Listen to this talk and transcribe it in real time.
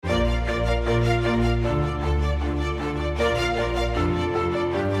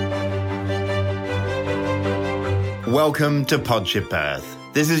Welcome to Podship Earth.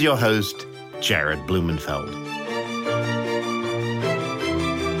 This is your host, Jared Blumenfeld.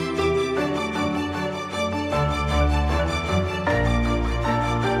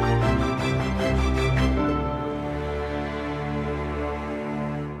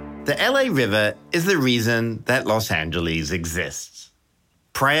 The LA River is the reason that Los Angeles exists.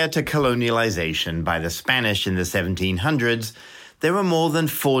 Prior to colonialization by the Spanish in the 1700s, there were more than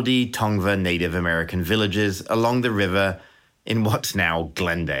 40 Tongva Native American villages along the river in what's now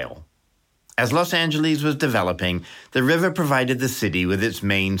Glendale. As Los Angeles was developing, the river provided the city with its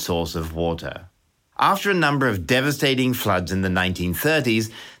main source of water. After a number of devastating floods in the 1930s,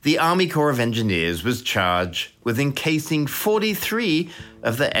 the Army Corps of Engineers was charged with encasing 43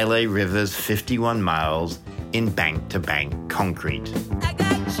 of the LA River's 51 miles in bank-to-bank concrete. I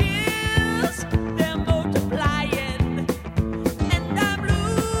got chills, they're multiplying, and I'm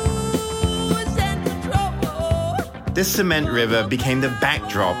losing control. This cement river became the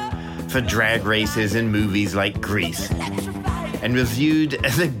backdrop for drag races in movies like Grease, and was viewed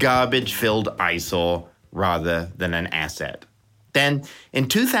as a garbage-filled eyesore rather than an asset. Then, in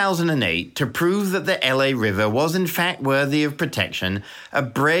 2008, to prove that the LA River was in fact worthy of protection, a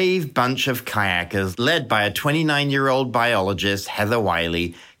brave bunch of kayakers led by a 29-year-old biologist, Heather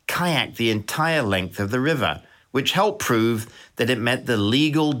Wiley, kayaked the entire length of the river, which helped prove that it met the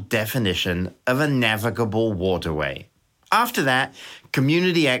legal definition of a navigable waterway. After that,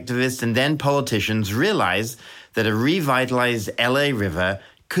 community activists and then politicians realized that a revitalized LA River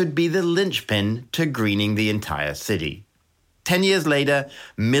could be the linchpin to greening the entire city. 10 years later,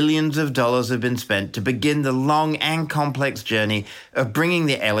 millions of dollars have been spent to begin the long and complex journey of bringing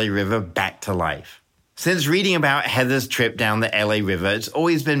the LA River back to life. Since reading about Heather's trip down the LA River, it's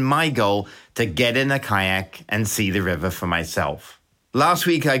always been my goal to get in a kayak and see the river for myself. Last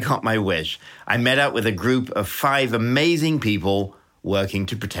week, I got my wish. I met up with a group of 5 amazing people working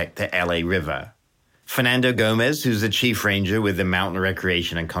to protect the LA River. Fernando Gomez, who's the chief ranger with the Mountain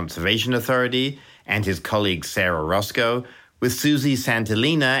Recreation and Conservation Authority, and his colleague Sarah Roscoe, with Susie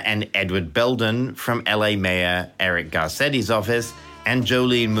Santillina and Edward Belden from LA Mayor Eric Garcetti's office, and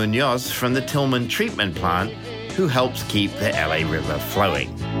Jolene Munoz from the Tillman Treatment Plant, who helps keep the LA River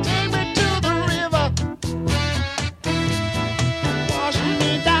flowing. Take me to the river, wash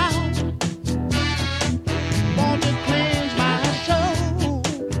me down, want to cleanse my soul,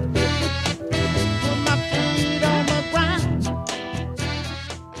 put my feet on the ground.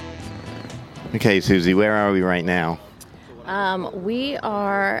 Okay, Susie, where are we right now? We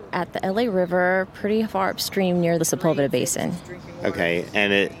are at the LA River, pretty far upstream near the Sepulveda Basin. Okay,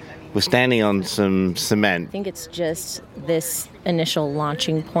 and we're standing on some cement. I think it's just this initial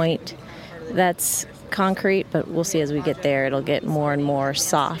launching point that's concrete, but we'll see as we get there. It'll get more and more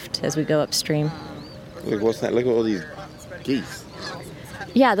soft as we go upstream. Look, what's that? Look at all these geese.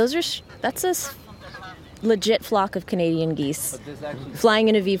 Yeah, that's a legit flock of Canadian geese flying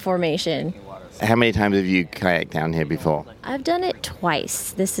in a V formation. How many times have you kayaked down here before? I've done it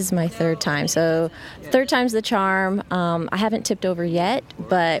twice. This is my 3rd time. So 3rd time's the charm. I haven't tipped over yet,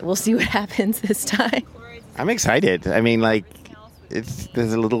 but we'll see what happens this time. I'm excited. I mean,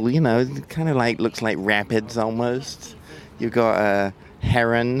 there's a little, it kind of looks like rapids almost. You've got a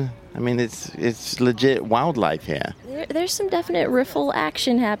heron. I mean, it's legit wildlife here. There's some definite riffle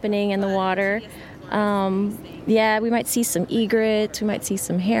action happening in the water. We might see some egrets, we might see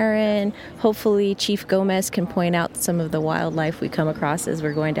some heron. Hopefully Chief Gomez can point out some of the wildlife we come across as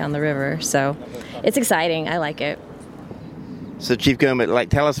we're going down the river. So it's exciting. I like it. So Chief Gomez,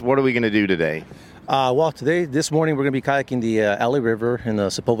 tell us, what are we going to do today? This morning, we're going to be kayaking the LA River in the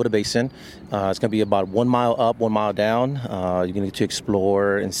Sepulveda Basin. It's going to be about 1 mile up, 1 mile down. You're going to get to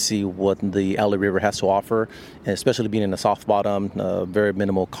explore and see what the LA River has to offer, and especially being in a soft bottom, very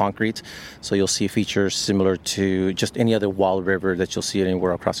minimal concrete. So you'll see features similar to just any other wild river that you'll see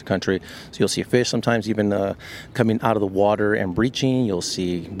anywhere across the country. So you'll see fish sometimes even coming out of the water and breaching. You'll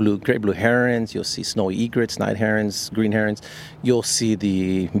see great blue herons. You'll see snowy egrets, night herons, green herons. You'll see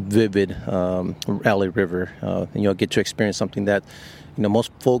the vivid LA River, and you'll get to experience something that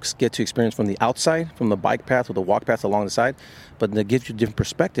most folks get to experience from the outside, from the bike path or the walk path along the side, but it gives you a different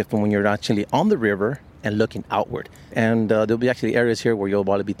perspective from when you're actually on the river and looking outward. And there'll be actually areas here where you'll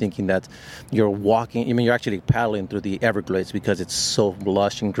probably be thinking that you're walking, you're actually paddling through the Everglades because it's so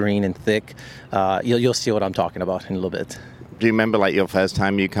lush and green and thick. You'll see what I'm talking about in a little bit. Do you remember like your first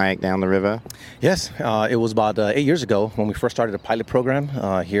time you kayaked down the river? Yes, it was about 8 years ago when we first started a pilot program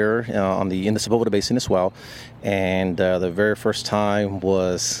here in the Sepulveda Basin as well. And the very first time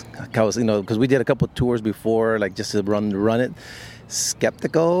was, because we did a couple of tours before, like just to run it.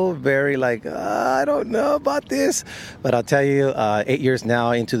 Skeptical, very like, I don't know about this. But I'll tell you, 8 years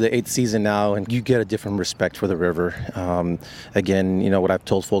now, into the 8th season now, and you get a different respect for the river. Again, what I've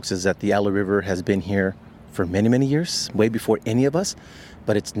told folks is that the LA River has been here for many, many years, way before any of us.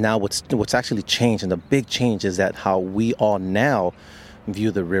 But it's now what's actually changed, and the big change is that how we all now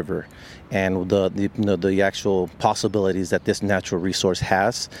view the river and the actual possibilities that this natural resource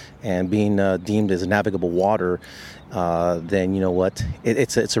has, and being deemed as navigable water. Then you know what?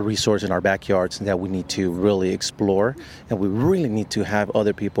 It's a resource in our backyards that we need to really explore, and we really need to have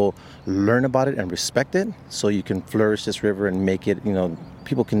other people learn about it and respect it, so you can flourish this river and make it.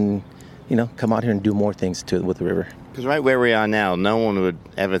 People can, come out here and do more things with the river. Because right where we are now, no one would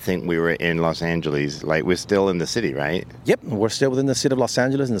ever think we were in Los Angeles. Like, we're still in the city, right? Yep, we're still within the city of Los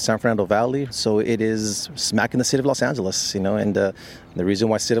Angeles in the San Fernando Valley. So it is smack in the city of Los Angeles, and the reason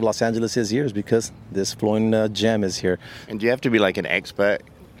why city of Los Angeles is here is because this flowing gem is here. And do you have to be like an expert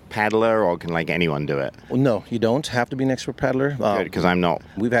paddler, or can like anyone do it? No, you don't have to be an expert paddler. Good, because I'm not.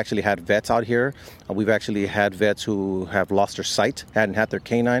 We've actually had vets out here. We've actually had vets who have lost their sight, hadn't had their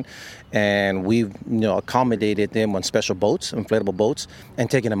canine, and we've accommodated them on special boats, inflatable boats, and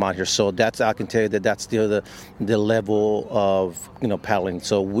taken them out here. So I can tell you that's the level of paddling.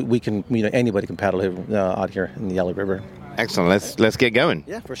 So we can anybody can paddle out here in the Yellow River. Excellent. Let's get going.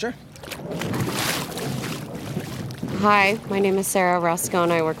 Yeah, for sure. Hi, my name is Sarah Rusko,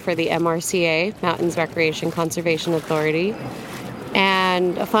 and I work for the MRCA, Mountains Recreation Conservation Authority.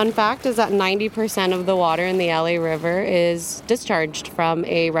 And a fun fact is that 90% of the water in the LA River is discharged from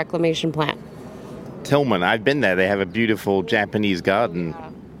a reclamation plant. Tillman, I've been there. They have a beautiful Japanese garden.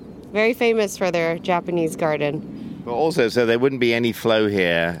 Very famous for their Japanese garden. But also, so there wouldn't be any flow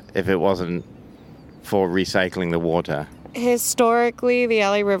here if it wasn't for recycling the water. Historically, the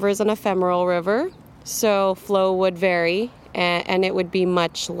LA River is an ephemeral river. So flow would vary, and it would be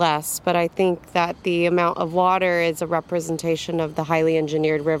much less. But I think that the amount of water is a representation of the highly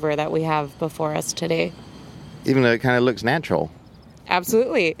engineered river that we have before us today. Even though it kind of looks natural.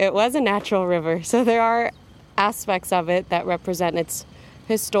 Absolutely. It was a natural river. So there are aspects of it that represent its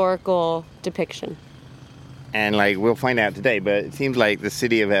historical depiction. And we'll find out today, but it seems like the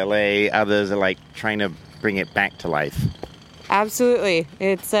city of LA, others are trying to bring it back to life. Absolutely.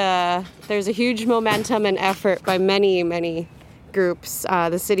 There's a huge momentum and effort by many, many groups.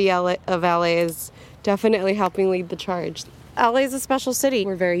 The city of LA is definitely helping lead the charge. LA is a special city.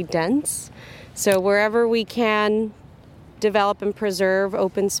 We're very dense. So wherever we can develop and preserve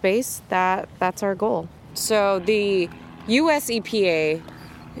open space, that's our goal. So the US EPA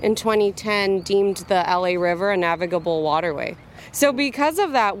in 2010 deemed the LA River a navigable waterway. So because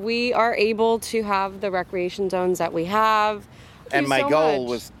of that, we are able to have the recreation zones that we have. And my goal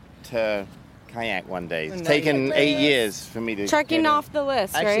was to kayak one day. It's taken 8 years for me to checking off the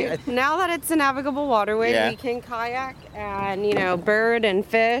list, Actually, right? Now that it's a navigable waterway, Yeah. we can kayak and bird and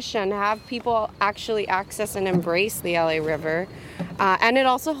fish and have people actually access and embrace the LA River. And it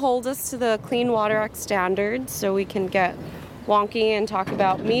also holds us to the Clean Water Act standards, so we can get wonky and talk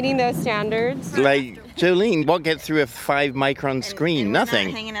about meeting those standards. Jolene, what gets through a 5-micron screen? And Nothing.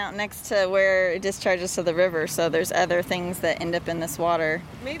 We're not hanging out next to where it discharges to the river, so there's other things that end up in this water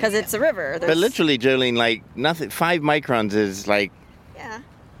because it's a river. But literally, Jolene, nothing. 5 microns is yeah.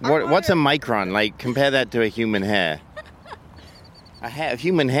 what's a micron? Compare that to a human hair. A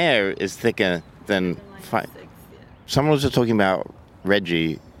human hair is thicker than 5. Someone was just talking about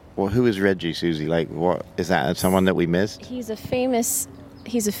Reggie. Well, who is Reggie, Susie? What is that? Someone that we missed? He's a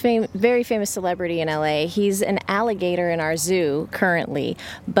very famous celebrity in LA. He's an alligator in our zoo currently,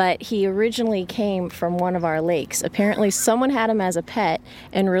 but he originally came from one of our lakes. Apparently someone had him as a pet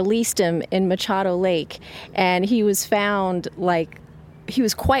and released him in Machado Lake, and he was found he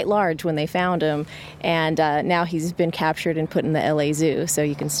was quite large when they found him, and now he's been captured and put in the LA Zoo, so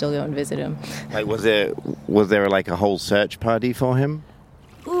you can still go and visit him. Was there a whole search party for him?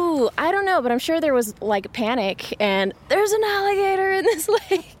 Ooh, I don't know, but I'm sure there was panic, and there's an alligator in this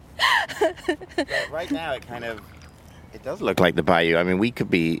lake. Right now, it does look like the bayou. I mean, we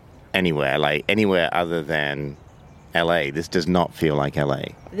could be anywhere other than LA. This does not feel like LA.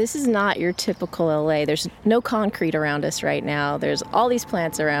 This is not your typical LA. There's no concrete around us right now. There's all these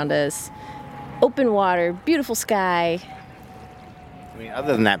plants around us. Open water, beautiful sky. I mean,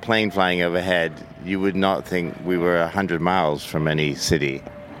 other than that plane flying overhead, you would not think we were 100 miles from any city.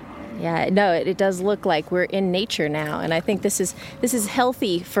 Yeah, no, it does look like we're in nature now, and I think this is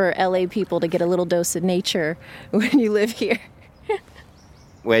healthy for LA people to get a little dose of nature when you live here.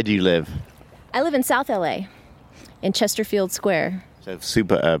 Where do you live? I live in South LA, in Chesterfield Square. So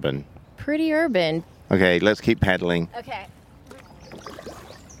super urban. Pretty urban. Okay, let's keep paddling. Okay.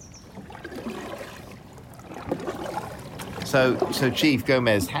 So Chief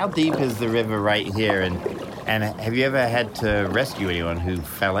Gomez, how deep is the river right here, and have you ever had to rescue anyone who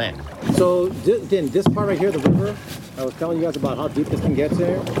fell in? So this part right here, the river, I was telling you guys about how deep this thing gets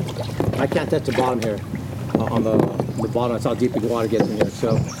here. I can't touch the bottom here. On the bottom, that's how deep the water gets in here.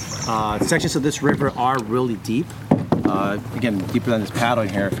 So sections of this river are really deep. Again, deeper than this paddle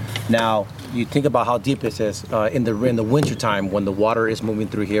here. Now, you think about how deep this is in the winter time when the water is moving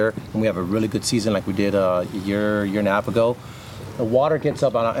through here, and we have a really good season like we did a year and a half ago. The water gets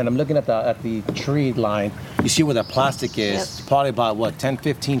up, and I'm looking at the tree line. You see where the plastic is. Yep. It's probably about 10,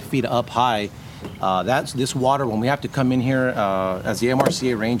 15 feet up high. That's this water. When we have to come in here as the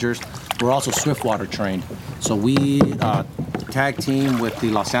MRCA Rangers, we're also swiftwater trained. So we tag team with the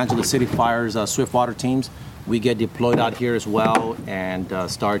Los Angeles City Fire's swiftwater teams. We get deployed out here as well and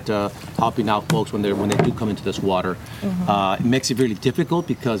start helping out folks when they do come into this water. Mm-hmm. It makes it really difficult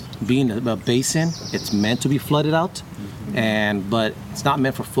because being a basin, it's meant to be flooded out, but it's not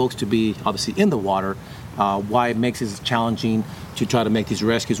meant for folks to be obviously in the water. Why it makes it challenging to try to make these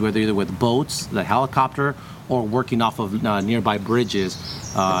rescues, whether either with boats, the helicopter, or working off of nearby bridges.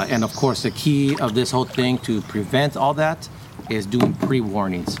 And of course, the key of this whole thing to prevent all that is doing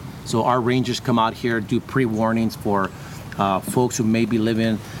pre-warnings. So our rangers come out here, do pre-warnings for folks who may be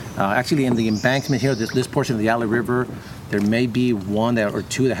living, actually in the embankment here, this portion of the LA River, there may be one or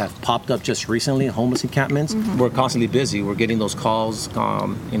two that have popped up just recently, homeless encampments. Mm-hmm. We're constantly busy. We're getting those calls,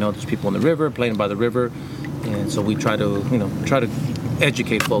 there's people in the river, playing by the river. And so we try to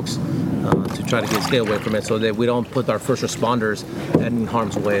educate folks to try to stay away from it so that we don't put our first responders in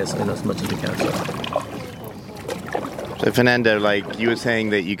harm's way as much as we can. So Fernando, like you were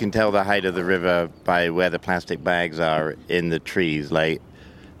saying that you can tell the height of the river by where the plastic bags are in the trees. Like,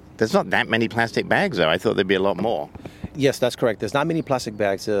 there's not that many plastic bags, though. I thought there'd be a lot more. Yes, that's correct. There's not many plastic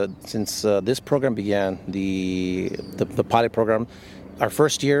bags. Since this program began, the pilot program, our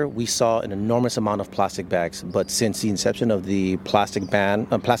first year, we saw an enormous amount of plastic bags. But since the inception of the plastic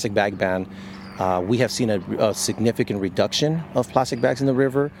bag ban, we have seen a significant reduction of plastic bags in the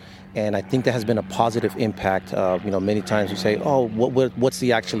river. And I think that has been a positive impact. Many times we say, oh, what's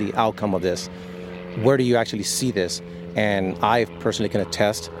the actually outcome of this? Where do you actually see this? And I personally can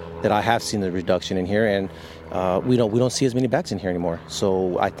attest that I have seen the reduction in here, and we don't see as many bags in here anymore.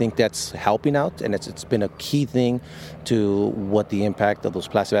 So I think that's helping out, and it's been a key thing to what the impact of those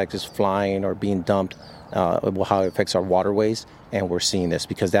plastic bags is flying or being dumped, how it affects our waterways. And we're seeing this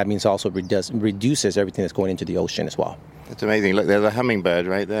because that means also reduces everything that's going into the ocean as well. That's amazing. Look, there's a hummingbird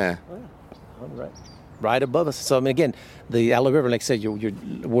right there. Oh, yeah. Right above us. So, I mean, again, the LA River, like I said,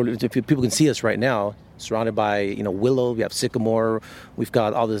 people can see us right now, surrounded by, willow. We have sycamore. We've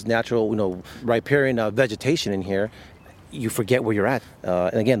got all this natural, riparian vegetation in here. You forget where you're at.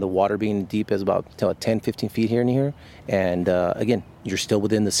 And again, the water being deep is about 10, 15 feet here and here. And again, you're still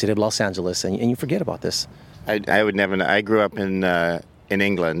within the city of Los Angeles, and you forget about this. I would never know. I grew up in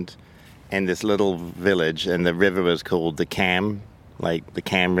England, in this little village, and the river was called the Cam, like the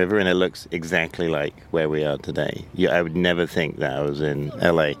Cam River, and it looks exactly like where we are today. I would never think that I was in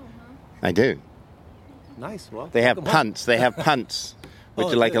LA. I do. Nice. Well, they have punts. They have punts, which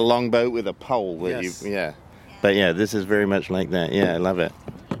are like a longboat with a pole. Yes. Yeah. But yeah, this is very much like that. Yeah, I love it.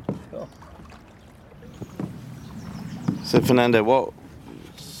 Cool. So Fernando,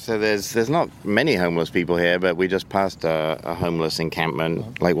 So there's not many homeless people here, but we just passed a homeless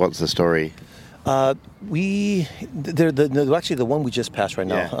encampment. Like, what's the story? Actually the one we just passed right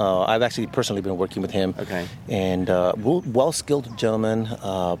now. Yeah. I've actually personally been working with him. Okay. And well-skilled gentleman,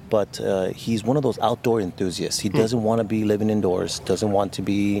 but he's one of those outdoor enthusiasts. He doesn't want to be living indoors. Doesn't want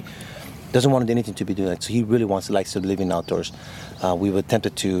anything to be doing that. So he really likes to live in outdoors. We've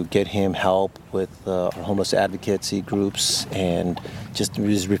attempted to get him help with our homeless advocacy groups, and just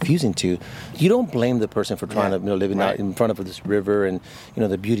is refusing to. You don't blame the person for trying to live out in front of this river and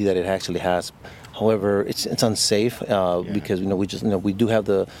the beauty that it actually has. However, it's unsafe because we do have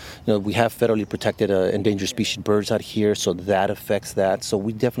we have federally protected endangered species birds out here, so that affects that. So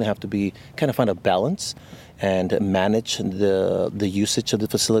we definitely have to find a balance and manage the usage of the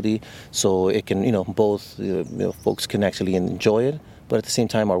facility so it can both folks can actually enjoy it, but at the same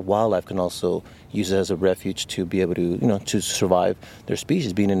time our wildlife can also use it as a refuge to be able to to survive their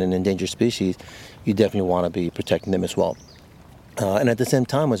species. Being an endangered species, you definitely want to be protecting them as well. And at the same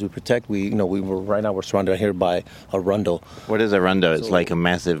time, as we protect, right now we're surrounded here by arundel. What is arundo? It's like a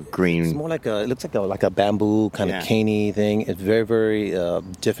massive It's green. more like it looks like a bamboo kind Yeah. of caney thing. It's very, very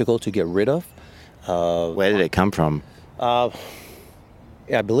difficult to get rid of. Where did it come from?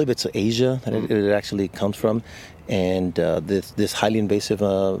 Yeah, I believe it's Asia that it actually comes from, and this highly invasive,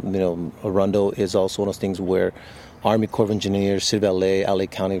 arundo is also one of those things where Army Corps of Engineers, City of LA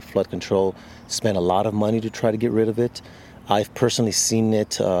County Flood Control spent a lot of money to try to get rid of it. I've personally seen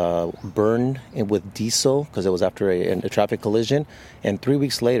it burn with diesel because it was after a traffic collision, and 3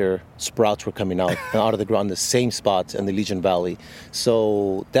 weeks later, sprouts were coming out of the ground, the same spots in the Legion Valley.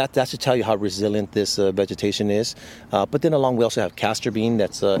 So that should tell you how resilient this vegetation is. But then along, we also have castor bean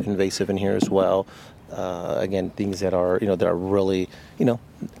that's invasive in here as well. Again, things that are really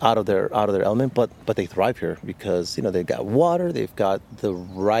out of their element, but they thrive here because they've got water, they've got the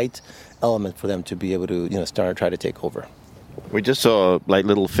right element for them to be able to start to try to take over. We just saw like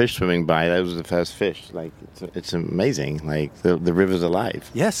little fish swimming by. That was the first fish. Like it's amazing. Like the river's alive.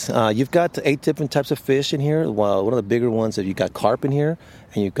 Yes, you've got 8 different types of fish in here. Well, one of the bigger ones is you got carp in here,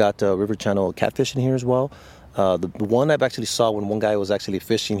 and you've got river channel catfish in here as well. The one I've actually saw when one guy was actually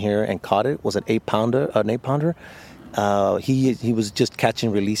fishing here and caught it was an 8-pounder. He was just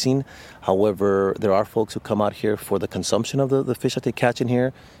catching, releasing. However, there are folks who come out here for the consumption of the fish that they catch in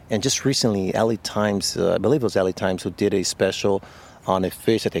here. And just recently, LA Times, I believe it was LA Times, who did a special on a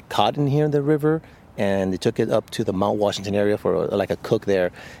fish that they caught in here in the river. And they took it up to the Mount Washington area for a cook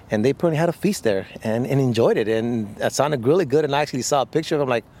there. And they probably had a feast there and enjoyed it. And that sounded really good. And I actually saw a picture of it. I'm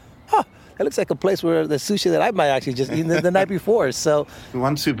like, it looks like a place where the sushi that I might actually just eat the night before. So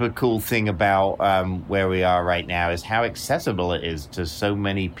one super cool thing about where we are right now is how accessible it is to so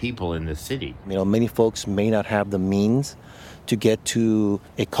many people in the city. Many folks may not have the means to get to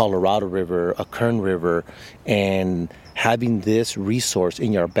a Colorado River, a Kern River, and having this resource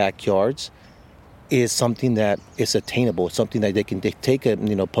in your backyards is something that is attainable. It's something that they can take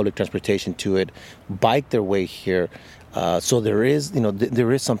public transportation to it, bike their way here. So there is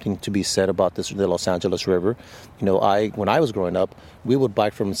something to be said about the Los Angeles River. When I was growing up, we would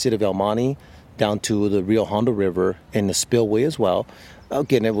bike from the city of El Monte down to the Rio Hondo River and the spillway as well.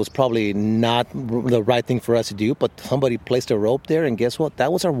 Again, it was probably not the right thing for us to do, but somebody placed a rope there, and guess what?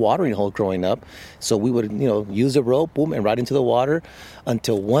 That was our watering hole growing up. So we would, use the rope, boom, and right into the water.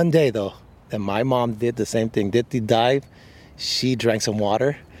 Until one day, though, that my mom did the same thing, did the dive. She drank some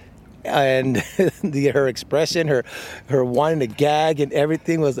water. And her expression, her wanting to gag and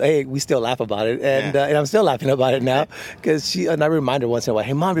everything was, hey, we still laugh about it. And I'm still laughing about it now because I remind her once in a while,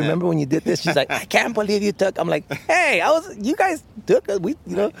 hey, Mom, remember when you did this? She's like, I can't believe you took. I'm like, hey, you guys took it.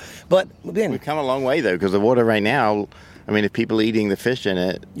 But again. We've come a long way, though, because the water right now, if people are eating the fish in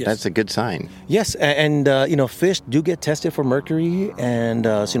it, yes. That's a good sign. Yes, and fish do get tested for mercury, and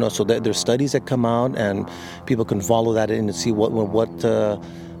so there's studies that come out, and people can follow that in and see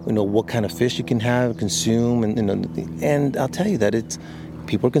what kind of fish you can consume, and I'll tell you that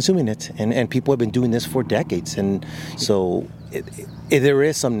people are consuming it, and people have been doing this for decades, and so there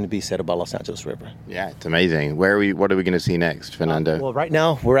is something to be said about Los Angeles River. Yeah, it's amazing. What are we going to see next, Fernando? Well, right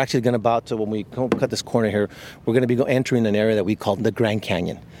now we're actually when we cut this corner here, we're going to be entering an area that we call the Grand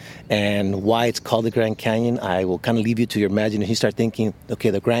Canyon, and why it's called the Grand Canyon, I will kind of leave you to your imagination. You start thinking, okay,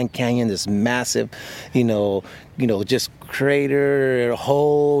 the Grand Canyon, this massive, just crater,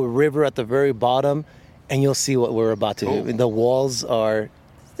 whole river at the very bottom, and you'll see what we're about to do. The walls are,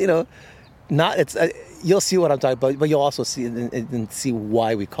 you'll see what I'm talking about, but you'll also see and see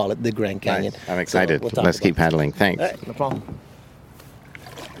why we call it the Grand Canyon. Nice. I'm excited. So Let's keep paddling. Thanks. All right, no problem.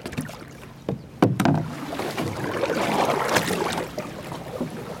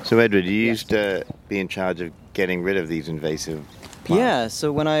 So, Edward, you used to be in charge of getting rid of these invasive plants. Yeah,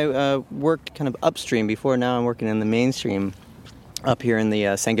 so when I worked kind of upstream before, now I'm working in the mainstream up here in the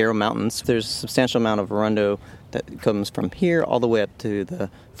Sangaro Mountains. There's a substantial amount of arundo that comes from here all the way up to the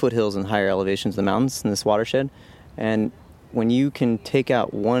foothills and higher elevations of the mountains in this watershed. And when you can take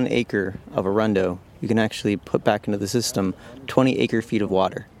out 1 acre of arundo, you can actually put back into the system 20 acre-feet of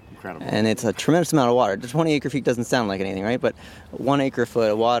water. Incredible. And it's a tremendous amount of water. The 20 acre-feet doesn't sound like anything, right? But 1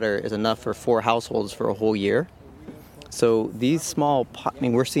 acre-foot of water is enough for 4 households for a whole year. So these small,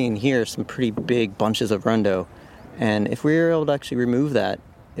 we're seeing here some pretty big bunches of arundo. And if we were able to actually remove that,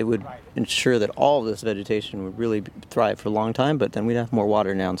 it would ensure that all of this vegetation would really thrive for a long time, but then we'd have more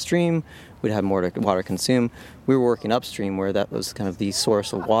water downstream, we'd have more water consume. We were working upstream where that was kind of the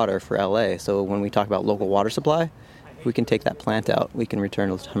source of water for LA. So when we talk about local water supply, if we can take that plant out, we can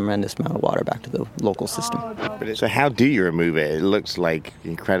return a tremendous amount of water back to the local system. So how do you remove it? It looks like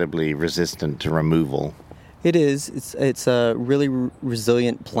incredibly resistant to removal. It is. It's a really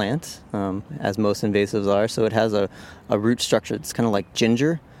resilient plant, as most invasives are. So it has a root structure. It's kind of like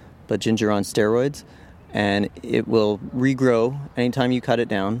ginger, but ginger on steroids. And it will regrow anytime you cut it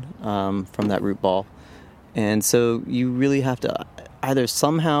down from that root ball. And so you really have to either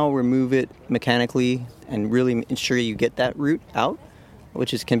somehow remove it mechanically and really ensure you get that root out,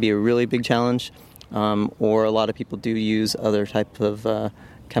 which can be a really big challenge, or a lot of people do use other type of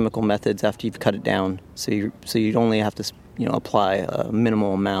chemical methods after you've cut it down. So you'd only have to apply a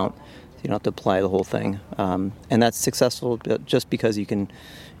minimal amount. You don't have to apply the whole thing, and that's successful just because you can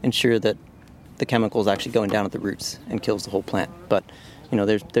ensure that the chemical is actually going down at the roots and kills the whole plant. But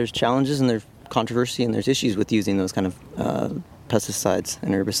there's challenges and there's controversy and there's issues with using those kind of pesticides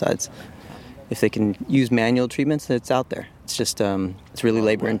and herbicides. If they can use manual treatments, it's out there. It's just it's really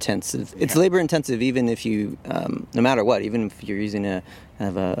labor intensive. It's labor intensive even if you, no matter what, even if you're using a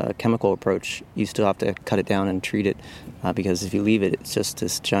chemical approach, you still have to cut it down and treat it because if you leave it, it's just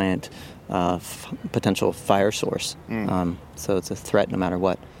this giant potential fire source. So it's a threat no matter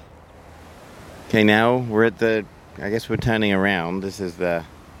what. Okay, now we're at I guess we're turning around. This is the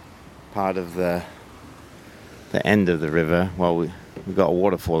part of the end of the river. Well, we've got a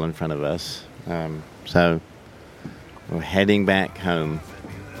waterfall in front of us. So we're heading back home,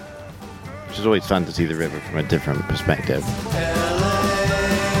 which is always fun to see the river from a different perspective.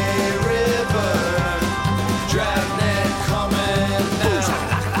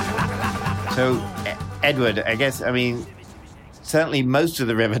 So, Edward, I guess, certainly most of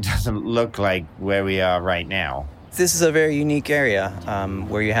the river doesn't look like where we are right now. This is a very unique area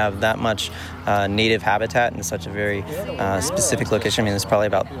where you have that much native habitat in such a very specific location. There's probably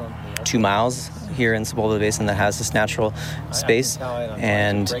about 2 miles here in Sepulveda Basin that has this natural space,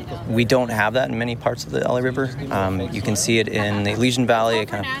 and we don't have that in many parts of the LA River. You can see it in the Elysian Valley. It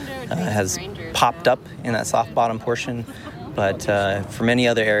kind of has popped up in that soft bottom portion. But for many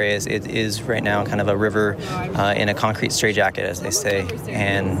other areas, it is right now kind of a river in a concrete straitjacket, as they say.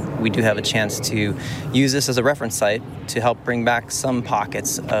 And we do have a chance to use this as a reference site to help bring back some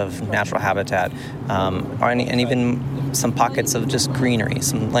pockets of natural habitat, and even some pockets of just greenery,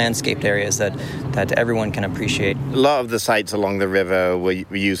 some landscaped areas that everyone can appreciate. A lot of the sites along the river were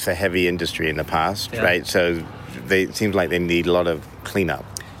used for heavy industry in the past, right? So it seems like they need a lot of cleanup.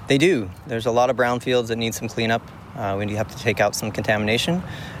 They do. There's a lot of brownfields that need some cleanup. We have to take out some contamination,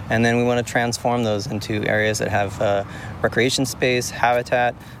 and then we want to transform those into areas that have recreation space,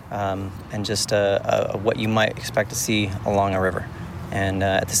 habitat, and just what you might expect to see along a river. And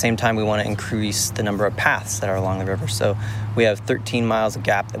at the same time, we want to increase the number of paths that are along the river. So we have 13 miles of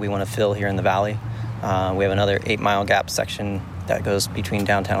gap that we want to fill here in the valley. We have another 8-mile gap section that goes between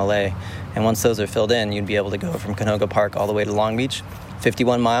downtown LA. And once those are filled in, you'd be able to go from Canoga Park all the way to Long Beach,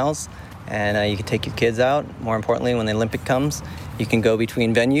 51 miles. And you can take your kids out. More importantly, when the Olympic comes, you can go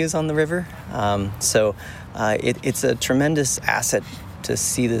between venues on the river. So it's a tremendous asset to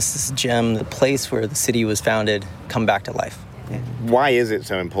see this gem, the place where the city was founded, come back to life. Yeah. Why is it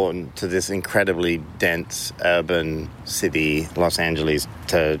so important to this incredibly dense urban city, Los Angeles,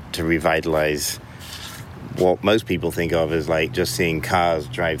 to revitalize what most people think of as like just seeing cars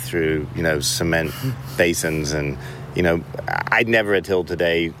drive through, cement basins? And, I'd never until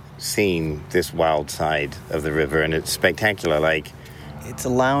today seen this wild side of the river, and it's spectacular. It's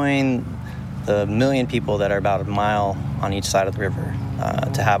allowing the 1 million people that are about a mile on each side of the river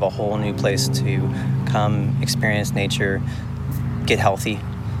to have a whole new place to come experience nature, get healthy,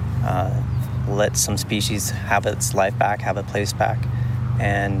 let some species have its life back, have a place back,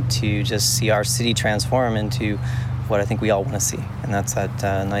 and to just see our city transform into what I think we all want to see, and that's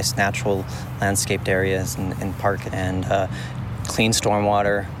that nice natural landscaped areas and park and clean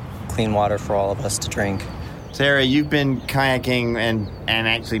stormwater, clean water for all of us to drink. Sarah, you've been kayaking and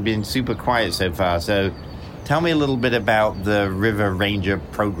actually been super quiet so far, so tell me a little bit about the River Ranger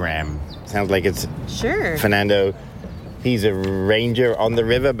program. Sounds like it's... Sure. Fernando, he's a ranger on the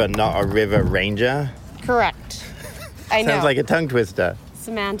river, but not a river ranger? Correct. I know. Sounds like a tongue twister.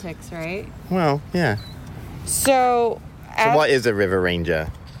 Semantics, right? Well, yeah. So what is a river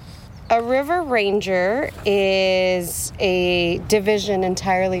ranger? A river ranger is a division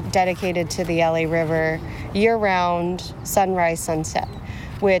entirely dedicated to the LA River year-round, sunrise, sunset,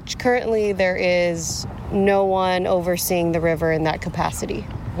 which currently there is no one overseeing the river in that capacity.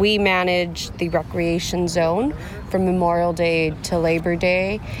 We manage the recreation zone from Memorial Day to Labor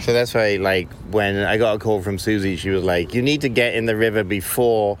Day. So that's why, when I got a call from Susie, she was like, you need to get in the river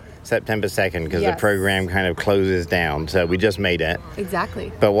before September 2nd because the program kind of closes down. So we just made it.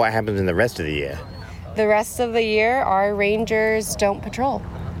 Exactly. But what happens in the rest of the year? The rest of the year, our rangers don't patrol.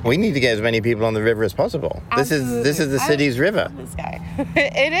 We need to get as many people on the river as possible. Absolutely. This is the city's river. This guy.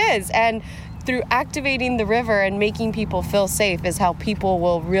 It is. And through activating the river and making people feel safe is how people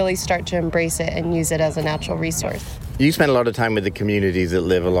will really start to embrace it and use it as a natural resource. You spend a lot of time with the communities that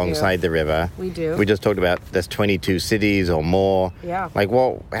live alongside the river. We do. We just talked about there's 22 cities or more. Yeah. Like,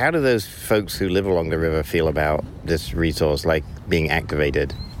 how do those folks who live along the river feel about this resource, like being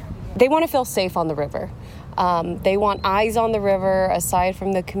activated? They want to feel safe on the river. They want eyes on the river aside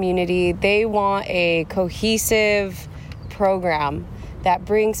from the community. They want a cohesive program that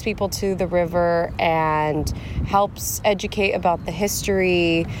brings people to the river and helps educate about the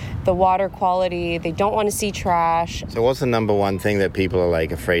history, the water quality. They don't want to see trash. So what's the number one thing that people are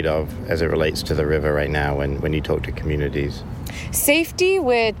like afraid of as it relates to the river right now when you talk to communities? Safety,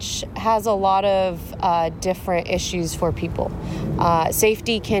 which has a lot of different issues for people.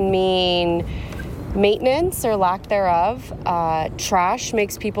 Safety can mean maintenance or lack thereof. Trash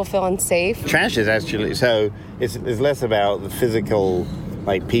makes people feel unsafe. Trash is actually, so it's less about the physical,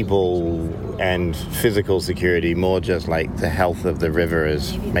 like people and physical security, more just like the health of the river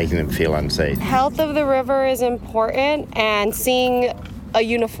is making them feel unsafe. Health of the river is important, and seeing a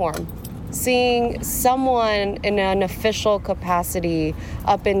uniform, seeing someone in an official capacity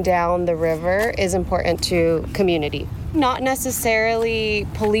up and down the river is important to community. Not necessarily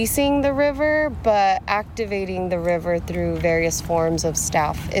policing the river, but activating the river through various forms of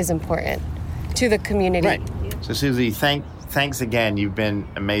staff is important to the community. Right. So Susie, thanks again. You've been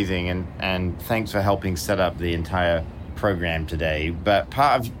amazing, and thanks for helping set up the entire program today. But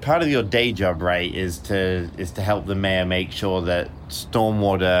part of your day job, right, is to help the mayor make sure that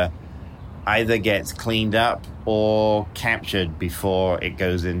stormwater either gets cleaned up or captured before it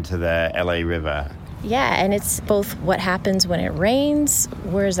goes into the LA River. Yeah, and it's both what happens when it rains,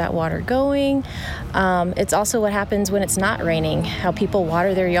 where's that water going? It's also what happens when it's not raining, how people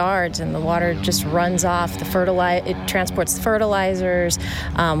water their yards and the water just runs off. It transports the fertilizers,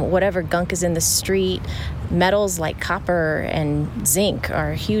 whatever gunk is in the street. Metals like copper and zinc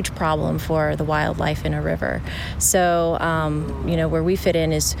are a huge problem for the wildlife in a river. So, where we fit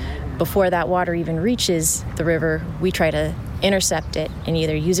in is before that water even reaches the river, we try to intercept it and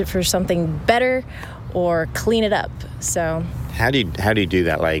either use it for something better or clean it up. So how do you do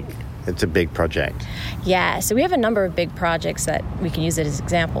that? Like, it's a big project. Yeah, so we have a number of big projects that we can use it as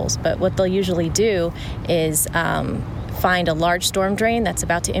examples, but what they'll usually do is find a large storm drain that's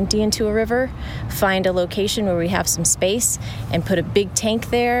about to empty into a river, find a location where we have some space and put a big tank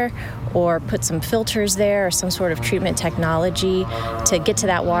there, or put some filters there or some sort of treatment technology to get to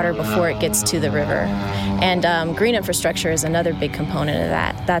that water before it gets to the river. And green infrastructure is another big component of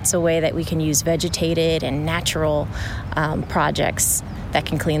that. That's a way that we can use vegetated and natural projects that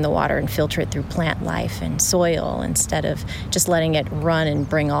can clean the water and filter it through plant life and soil instead of just letting it run and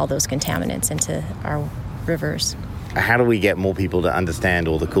bring all those contaminants into our rivers. How do we get more people to understand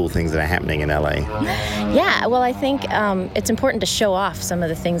all the cool things that are happening in LA? Yeah, well, I think it's important to show off some of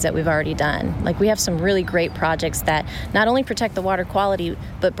the things that we've already done. Like, we have some really great projects that not only protect the water quality,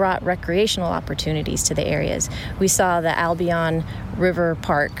 but brought recreational opportunities to the areas. We saw the Albion River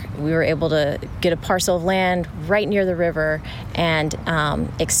Park. We were able to get a parcel of land right near the river and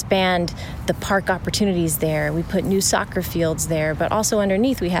expand the park opportunities there. We put new soccer fields there, but also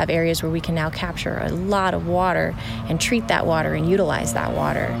underneath we have areas where we can now capture a lot of water and treat that water and utilize that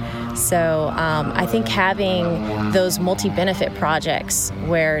water. So I think having those multi-benefit projects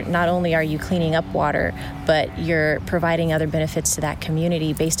where not only are you cleaning up water, but you're providing other benefits to that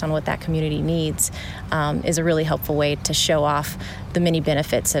community based on what that community needs is a really helpful way to show off the many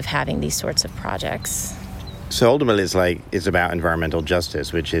benefits of having these sorts of projects. So ultimately it's about environmental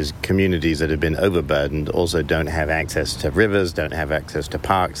justice, which is communities that have been overburdened also don't have access to rivers, don't have access to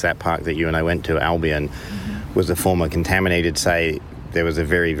parks. That park that you and I went to, Albion, was a former contaminated site. There was a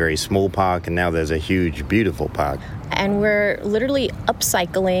very, very small park, and now there's a huge, beautiful park. And we're literally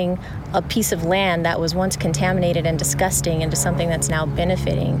upcycling a piece of land that was once contaminated and disgusting into something that's now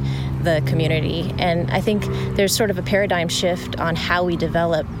benefiting the community. And I think there's sort of a paradigm shift on how we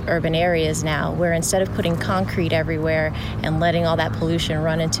develop urban areas now, where instead of putting concrete everywhere and letting all that pollution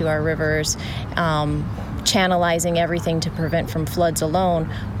run into our rivers, channelizing everything to prevent from floods alone,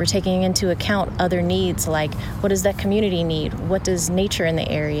 we're taking into account other needs, like what does that community need? What does nature in the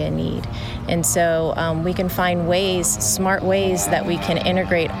area need? And so we can find ways, smart ways, that we can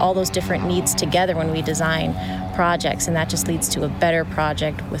integrate all those different needs together when we design projects, and that just leads to a better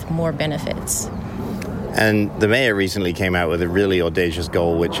project with more benefits. And the mayor recently came out with a really audacious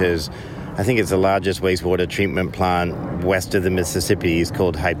goal, which is I think it's the largest wastewater treatment plant west of the Mississippi. It's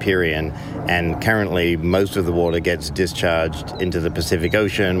called Hyperion, and currently most of the water gets discharged into the Pacific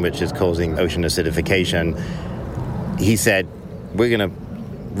Ocean, which is causing ocean acidification. He said, we're going to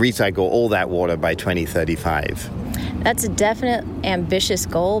recycle all that water by 2035. That's a definite ambitious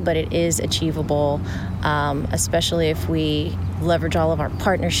goal, but it is achievable, especially if we leverage all of our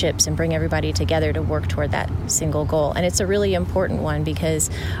partnerships and bring everybody together to work toward that single goal. And it's a really important one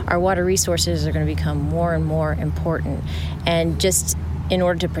because our water resources are going to become more and more important. And just in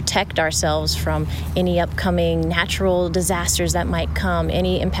order to protect ourselves from any upcoming natural disasters that might come,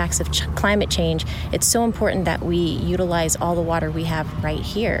 any impacts of climate change, it's so important that we utilize all the water we have right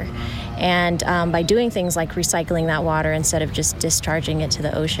here. And by doing things like recycling that water instead of just discharging it to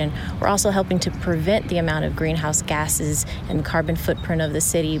the ocean, we're also helping to prevent the amount of greenhouse gases and carbon footprint of the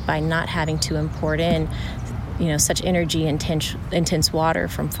city by not having to import in, such energy intense water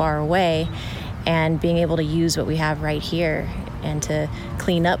from far away, and being able to use what we have right here and to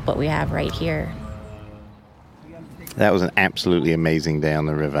clean up what we have right here. That was an absolutely amazing day on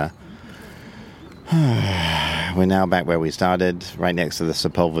the river. We're now back where we started, right next to the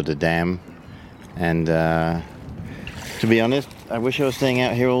Sepulveda Dam. And to be honest, I wish I was staying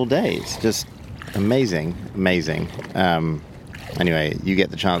out here all day. It's just amazing. Anyway, you get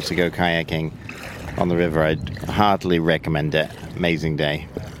the chance to go kayaking on the river. I'd heartily recommend it. Amazing day.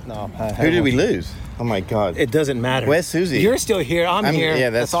 No, Who did we lose? Oh my God. It doesn't matter. Where's Susie? You're still here. I'm here.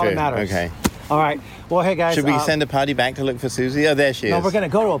 Yeah, that's all true. that matters. Okay. All right. Well, hey, guys. Should we send a party back to look for Susie? Oh, there she is. No, we're going to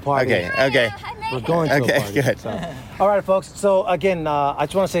go to a party. Okay. We're going to a party. Good. So. All right, folks. So, again, I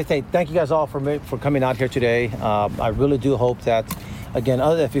just want to say thank you guys all for coming out here today. I really do hope that, again,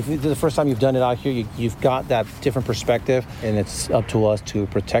 if this is the first time you've done it out here, you've got that different perspective, and it's up to us to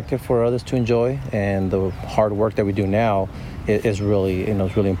protect it for others to enjoy. And the hard work that we do now is really,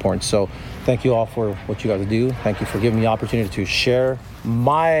 is really important. So thank you all for what you guys do. Thank you for giving me the opportunity to share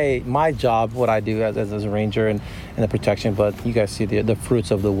my job, what I do as a ranger and the protection. But you guys see the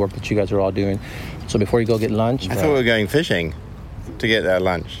fruits of the work that you guys are all doing. So before you go get lunch, I thought we were going fishing to get that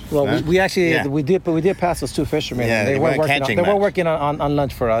lunch. Well, no? we actually we did pass those two fishermen. Yeah, they weren't working on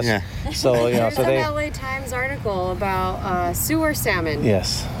lunch for us. Yeah. So There's an LA Times article about sewer salmon.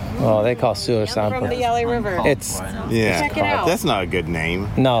 Yes. Oh, they call sewer salmon from the LA River. It's Check it out. That's not a good name.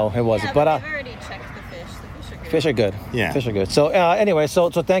 No, it wasn't. But I've already checked the fish. The fish fish are good. Yeah. Fish are good. So anyway, so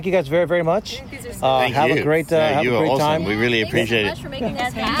thank you guys very, very much. Thank have you. a great you were awesome. time. We really appreciate it. For making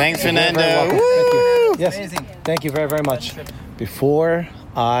us happy. Thanks, You're very Fernando. welcome. Woo! Thank you. Yes. Thank you very, very much. Before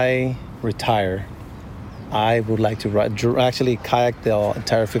I retire, I would like to actually kayak the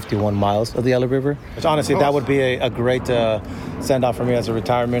entire 51 miles of the LA River. Which honestly, that would be a great send-off for me as a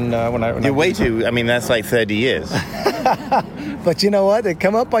retirement. You're way too. I mean, that's like 30 years. But you know what? They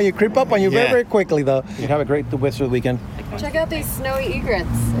come up on you, creep up on you very, Yeah. very quickly, though. You have a great Whistler weekend. Check out these snowy egrets,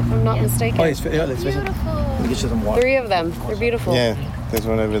 if I'm not mistaken. Oh, it's beautiful. Let me get you some water. 3 of them. They're beautiful. Yeah, there's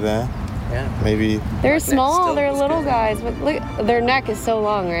one over there. Yeah. Maybe. They're small, they're little guys, but look, their neck is so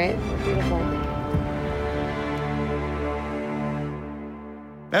long, right? They're beautiful.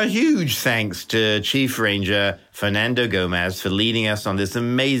 A huge thanks to Chief Ranger Fernando Gomez for leading us on this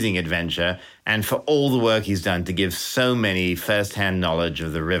amazing adventure and for all the work he's done to give so many first-hand knowledge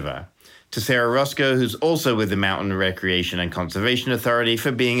of the river. To Sarah Roscoe, who's also with the Mountain Recreation and Conservation Authority,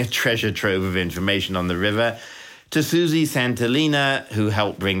 for being a treasure trove of information on the river. To Susie Santolina, who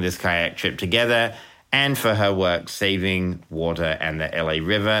helped bring this kayak trip together, and for her work saving water and the LA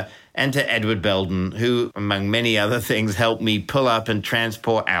River. And to Edward Belden, who, among many other things, helped me pull up and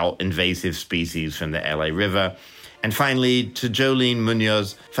transport out invasive species from the LA River. And finally, to Jolene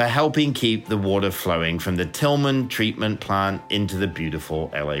Munoz for helping keep the water flowing from the Tillman treatment plant into the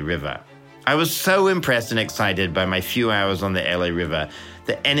beautiful LA River. I was so impressed and excited by my few hours on the LA River.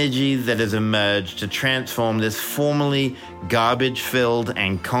 The energy that has emerged to transform this formerly garbage-filled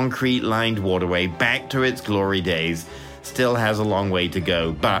and concrete-lined waterway back to its glory days still has a long way to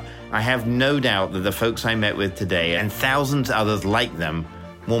go, but I have no doubt that the folks I met with today and thousands others like them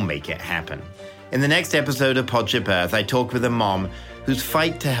will make it happen. In the next episode of Podship Earth, I talk with a mom whose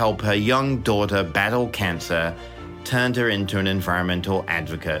fight to help her young daughter battle cancer turned her into an environmental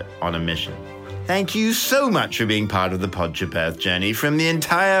advocate on a mission. Thank you so much for being part of the Podship Earth journey. From the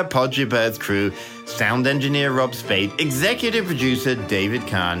entire Podship Earth crew, sound engineer Rob Spate, executive producer David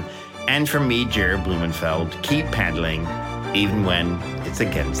Kahn, and from me, Jared Blumenfeld, keep paddling, even when it's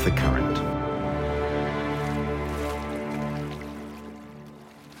against the current.